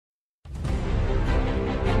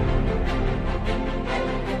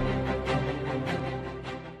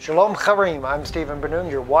Shalom Charim, I'm Stephen Ben-Nun.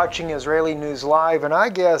 You're watching Israeli News Live, and I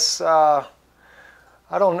guess I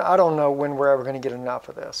don't know when we're ever going to get enough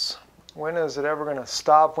of this. When is it ever going to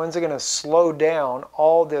stop? When's it going to slow down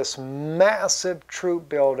all this massive troop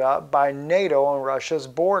buildup by NATO on Russia's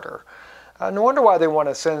border? No wonder why they want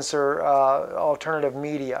to censor alternative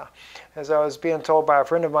media. As I was being told by a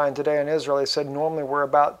friend of mine today in Israel, he said normally we're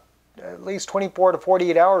about at least 24 to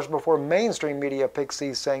 48 hours before mainstream media picks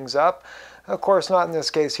these things up. Of course, not in this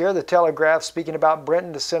case here. The Telegraph speaking about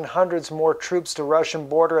Britain to send hundreds more troops to Russian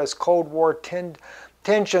border as Cold War tension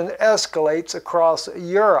escalates across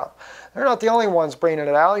Europe. They're not the only ones bringing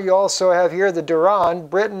it out. You also have here the Duran.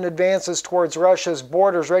 Britain advances towards Russia's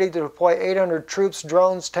borders, ready to deploy 800 troops,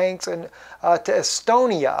 drones, tanks, and to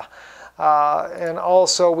Estonia. And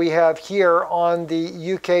also we have here on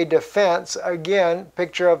the UK defense, again,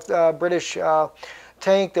 picture of British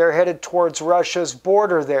tank there headed towards Russia's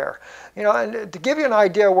border there. You know, and to give you an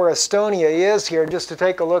idea where Estonia is here, just to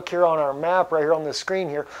take a look here on our map right here on the screen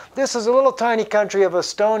here, this is a little tiny country of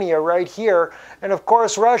Estonia right here, and of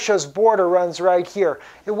course Russia's border runs right here.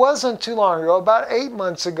 It wasn't too long ago, about 8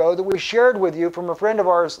 months ago, that we shared with you from a friend of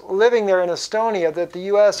ours living there in Estonia that the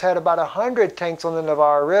U.S. had about 100 tanks on the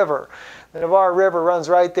Navar River. The Navar River runs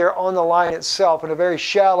right there on the line itself in a very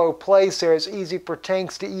shallow place there. It's easy for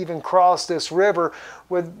tanks to even cross this river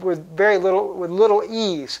with little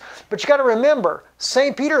ease. But you got to remember,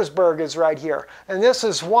 St. Petersburg is right here. And this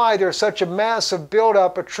is why there's such a massive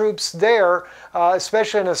buildup of troops there,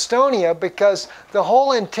 especially in Estonia, because the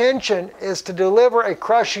whole intention is to deliver a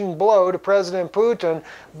crushing blow to President Putin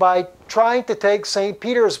by trying to take St.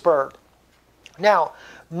 Petersburg. Now,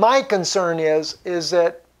 my concern is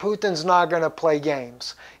that Putin's not going to play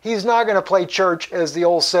games. He's not going to play church, as the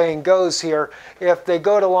old saying goes here. If they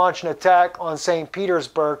go to launch an attack on St.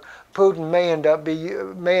 Petersburg, Putin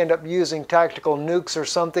may end up using tactical nukes or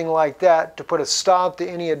something like that to put a stop to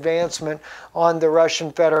any advancement on the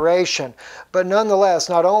Russian Federation. But nonetheless,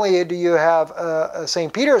 not only do you have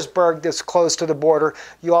St. Petersburg that's close to the border,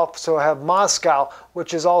 you also have Moscow,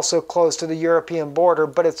 which is also close to the European border.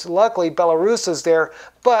 But it's luckily Belarus is there,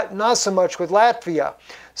 but not so much with Latvia.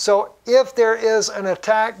 So if there is an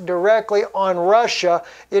attack directly on Russia,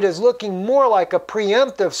 it is looking more like a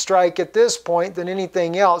preemptive strike at this point than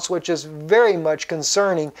anything else, which is very much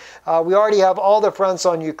concerning. We already have all the fronts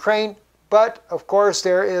on Ukraine, but of course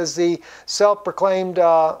there is the self-proclaimed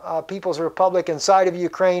People's Republic inside of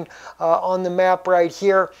Ukraine on the map right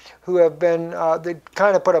here, who have been, they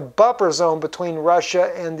kind of put a buffer zone between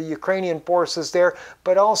Russia and the Ukrainian forces there.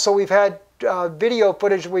 But also we've had video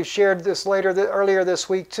footage we shared earlier this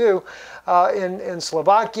week too, in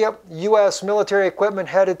Slovakia, U.S. military equipment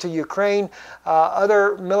headed to Ukraine,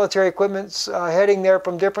 other military equipment's heading there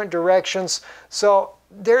from different directions. So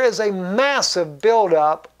there is a massive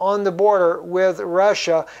buildup on the border with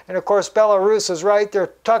Russia, and of course Belarus is right there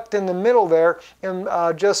tucked in the middle there,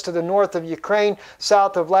 just to the north of Ukraine,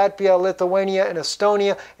 south of Latvia, Lithuania, and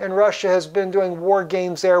Estonia, and Russia has been doing war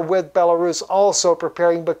games there with Belarus, also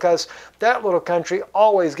preparing, because that little country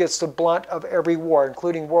always gets the blunt of every war,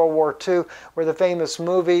 including World War II, where the famous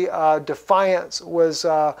movie Defiance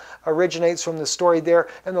originates from the story there,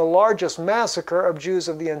 and the largest massacre of Jews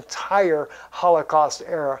of the entire Holocaust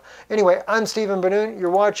era. Anyway, I'm Stephen Ben-Nun. You're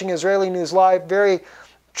watching Israeli News Live. Very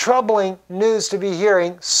troubling news to be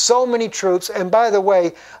hearing. So many troops. And by the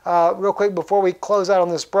way, real quick before we close out on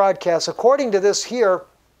this broadcast, according to this here,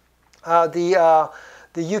 the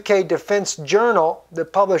UK Defense Journal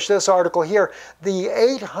that published this article here, the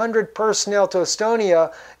 800 personnel to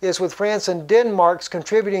Estonia is with France and Denmark's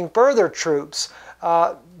contributing further troops.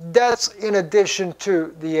 That's in addition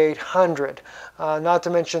to the 800. Not to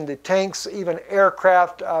mention the tanks, even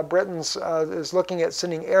aircraft. Britain's is looking at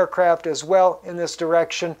sending aircraft as well in this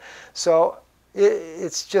direction. So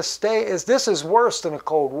it's just this is worse than a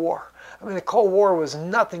Cold War. I mean, the Cold War was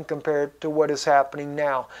nothing compared to what is happening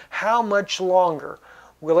now. How much longer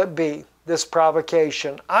will it be, this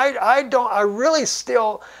provocation? I really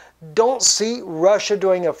still don't see Russia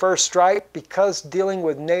doing a first strike, because dealing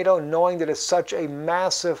with NATO, knowing that it's such a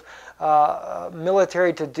massive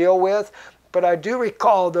military to deal with. But I do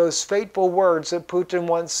recall those fateful words that Putin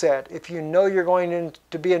once said: if you know you're going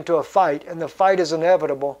to be into a fight and the fight is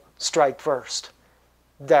inevitable, strike first.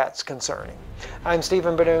 That's concerning. I'm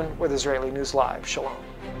Stephen Ben-Nun with Israeli News Live. Shalom.